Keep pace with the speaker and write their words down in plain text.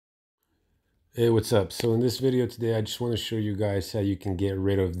Hey, what's up? So in this video today, I just want to show you guys how you can get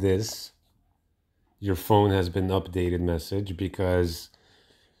rid of this "your phone has been updated" message, because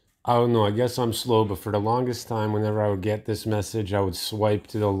I don't know, I guess I'm slow, but for the longest time, whenever I would get this message, I would swipe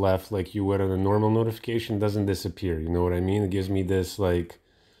to the left like you would on a normal notification. It doesn't disappear, you know what I mean? It gives me this like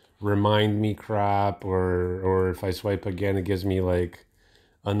remind me crap, or if I swipe again, it gives me like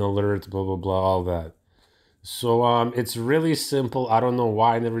an alert, blah blah blah, all that. So it's really simple. I don't know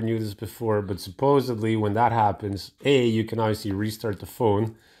why I never knew this before, but supposedly when that happens, you can obviously restart the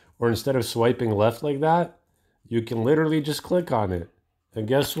phone, or instead of swiping left like that, you can literally just click on it. And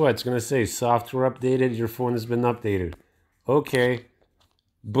guess what? It's gonna say software updated, your phone has been updated. Okay,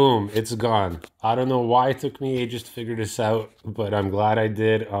 boom, it's gone. I don't know why it took me ages to figure this out, but I'm glad I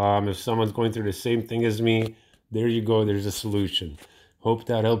did. If someone's going through the same thing as me, there you go, there's a solution. Hope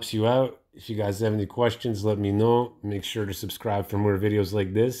that helps you out. If you guys have any questions, let me know. Make sure to subscribe for more videos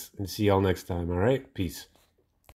like this, and see y'all next time. All right, peace.